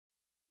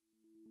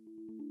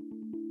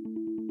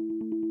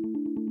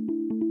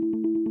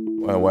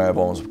In a way, I've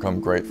almost become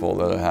grateful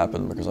that it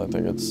happened because I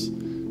think it's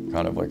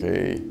kind of like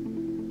a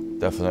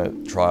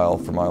definite trial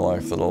for my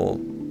life that'll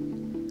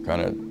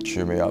kind of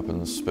chew me up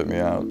and spit me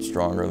out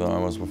stronger than I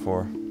was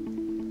before.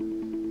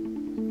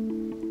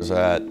 I was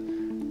at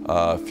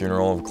a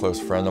funeral of a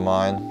close friend of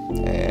mine,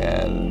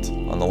 and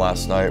on the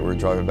last night we were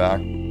driving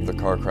back, the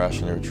car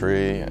crashed into a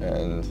tree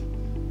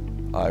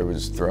and I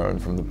was thrown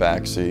from the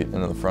back seat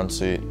into the front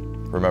seat.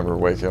 I remember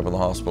waking up in the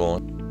hospital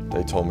and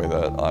they told me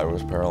that I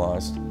was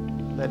paralyzed.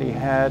 That he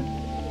had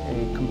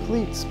a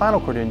complete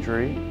spinal cord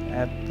injury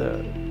at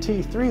the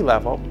T3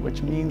 level,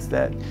 which means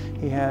that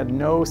he had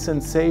no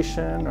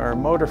sensation or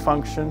motor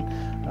function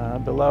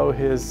below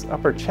his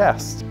upper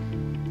chest.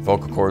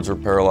 Vocal cords were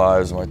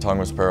paralyzed, my tongue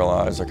was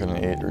paralyzed, I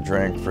couldn't eat or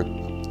drink for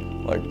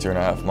like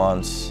 2.5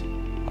 months.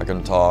 I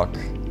couldn't talk.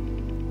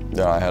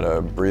 Then I had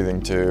a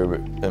breathing tube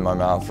in my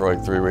mouth for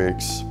like 3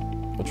 weeks,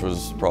 which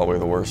was probably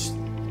the worst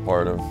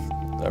part of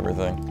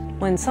everything.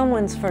 When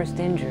someone's first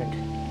injured,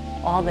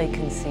 all they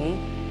can see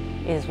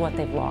is what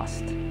they've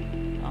lost,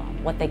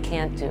 what they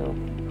can't do,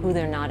 who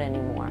they're not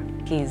anymore.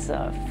 He's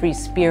a free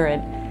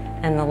spirit,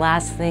 and the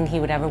last thing he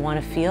would ever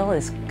want to feel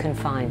is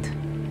confined.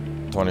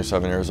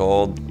 27 years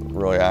old,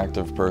 really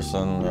active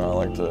person. I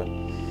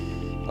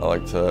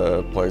like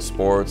to play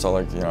sports.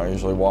 I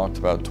usually walked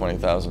about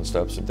 20,000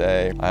 steps a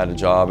day. I had a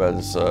job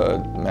as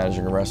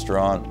managing a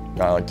restaurant.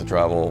 I like to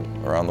travel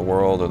around the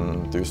world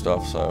and do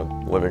stuff, so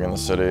living in the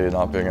city,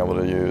 not being able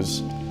to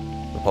use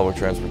the public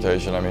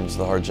transportation, just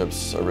the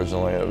hardships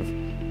originally of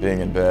being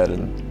in bed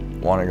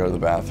and wanting to go to the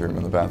bathroom,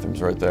 and the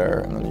bathroom's right there,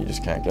 and then you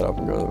just can't get up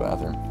and go to the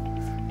bathroom,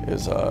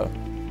 is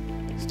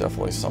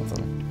definitely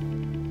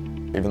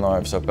something. Even though I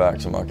have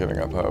setbacks, I'm not giving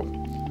up hope.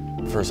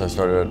 First I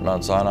started at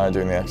Mount Sinai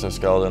doing the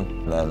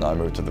Exoskeleton, and then I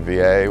moved to the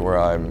VA where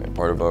I'm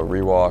part of a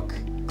rewalk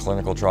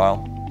clinical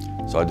trial.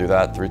 So I do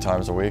that 3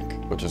 times a week,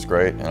 which is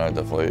great, and I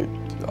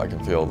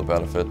can feel the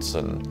benefits,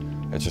 and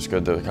it's just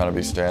good to kind of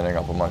be standing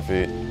up on my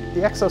feet.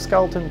 The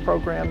Exoskeleton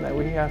program that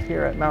we have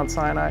here at Mount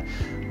Sinai,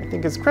 I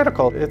think is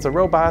critical. It's a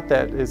robot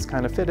that is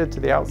kind of fitted to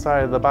the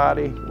outside of the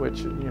body,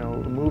 which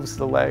moves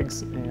the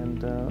legs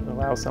and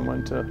allows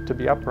someone to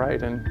be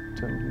upright and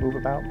to move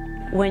about.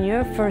 When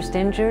you're first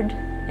injured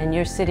and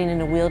you're sitting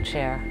in a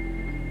wheelchair,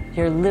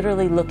 you're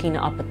literally looking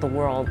up at the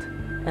world,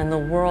 and the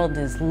world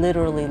is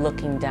literally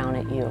looking down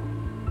at you.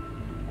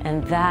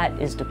 And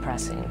that is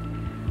depressing.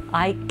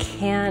 I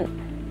can't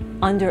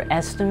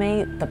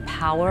underestimate the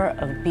power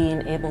of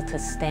being able to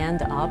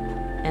stand up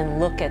and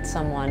look at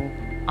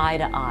someone eye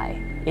to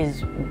eye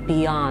is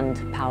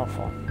beyond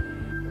powerful.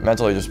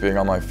 Mentally, just being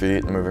on my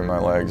feet and moving my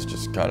legs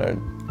just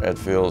it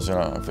feels,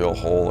 I feel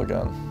whole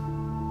again.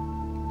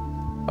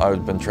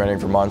 I've been training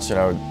for months,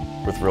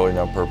 with really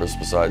no purpose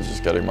besides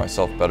just getting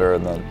myself better,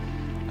 and then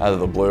out of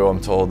the blue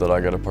I'm told that I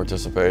get to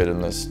participate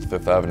in this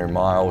 5th Avenue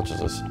Mile, which is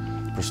this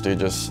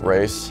prestigious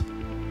race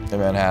in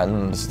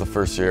Manhattan. This is the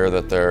first year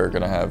that they're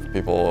going to have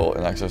people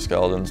in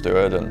exoskeletons do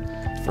it, and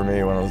for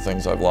me, one of the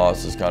things I've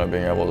lost is kind of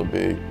being able to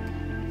be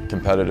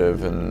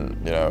competitive and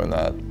in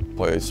that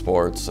play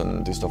sports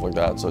and do stuff like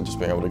that. So just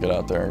being able to get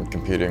out there and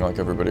competing like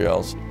everybody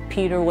else.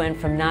 Peter went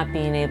from not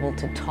being able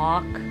to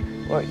talk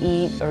or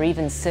eat or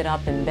even sit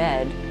up in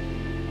bed,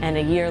 and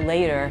a year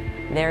later,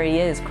 there he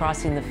is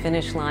crossing the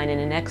finish line in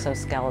an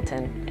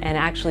exoskeleton and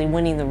actually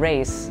winning the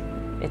race.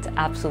 It's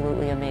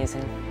absolutely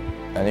amazing.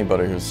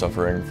 Anybody who's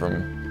suffering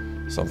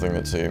from something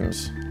that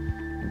seems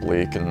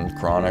bleak and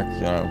chronic,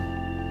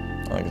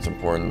 I think it's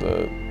important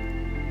to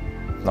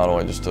not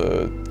only just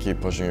to keep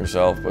pushing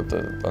yourself, but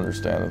to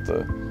understand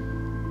that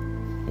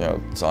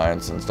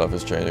science and stuff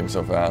is changing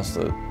so fast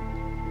that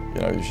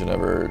you should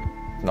never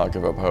not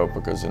give up hope,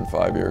 because in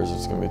 5 years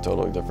it's going to be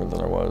totally different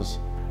than it was.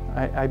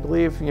 I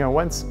believe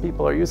once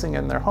people are using it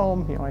in their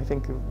home, I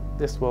think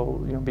this will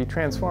be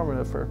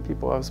transformative for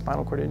people who have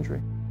spinal cord injury.